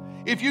you,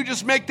 if you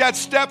just make that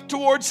step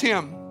towards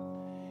Him,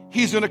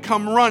 He's going to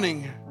come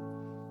running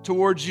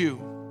towards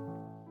you.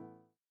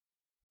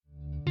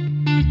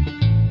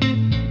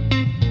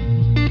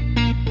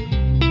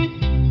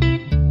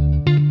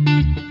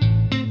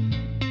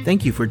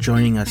 Thank you for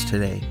joining us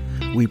today.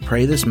 We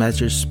pray this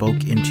message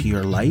spoke into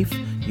your life,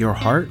 your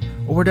heart,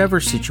 or whatever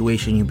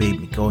situation you may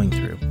be going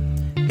through.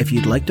 If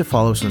you'd like to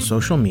follow us on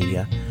social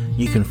media,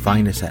 you can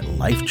find us at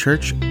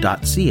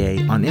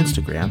lifechurch.ca on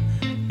Instagram,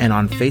 and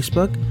on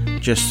Facebook,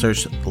 just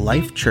search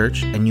Life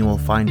Church and you will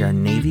find our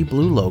navy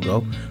blue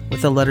logo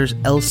with the letters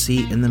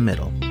LC in the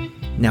middle.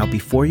 Now,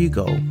 before you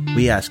go,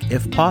 we ask,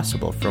 if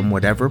possible, from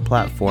whatever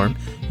platform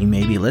you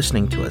may be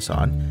listening to us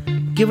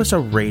on, give us a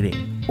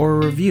rating or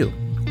a review,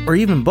 or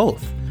even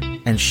both,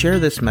 and share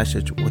this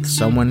message with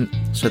someone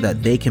so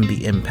that they can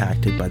be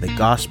impacted by the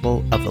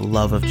gospel of the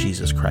love of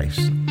Jesus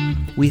Christ.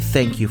 We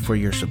thank you for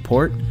your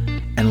support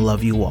and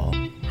love you all.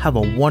 Have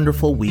a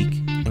wonderful week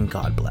and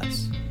God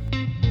bless.